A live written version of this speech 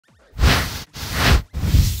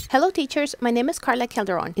Hello teachers, my name is Carla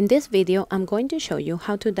Calderon. In this video, I'm going to show you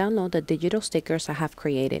how to download the digital stickers I have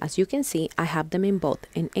created. As you can see, I have them in both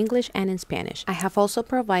in English and in Spanish. I have also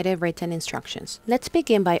provided written instructions. Let's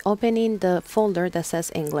begin by opening the folder that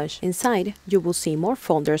says English. Inside, you will see more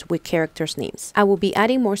folders with characters names. I will be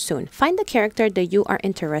adding more soon. Find the character that you are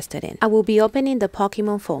interested in. I will be opening the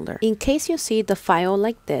Pokemon folder. In case you see the file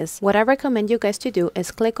like this, what I recommend you guys to do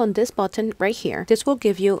is click on this button right here. This will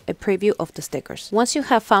give you a preview of the stickers. Once you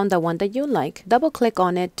have found the one that you like, double click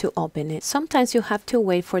on it to open it. Sometimes you have to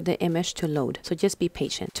wait for the image to load, so just be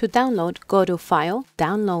patient. To download, go to File,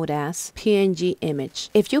 Download as, PNG image.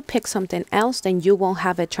 If you pick something else, then you won't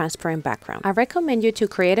have a transparent background. I recommend you to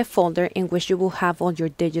create a folder in which you will have all your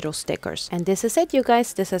digital stickers. And this is it, you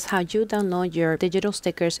guys. This is how you download your digital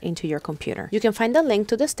stickers into your computer. You can find the link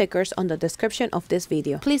to the stickers on the description of this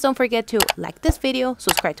video. Please don't forget to like this video,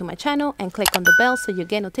 subscribe to my channel, and click on the bell so you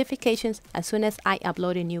get notifications as soon as I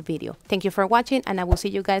upload a new video. Thank you for watching, and I will see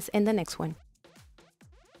you guys in the next one.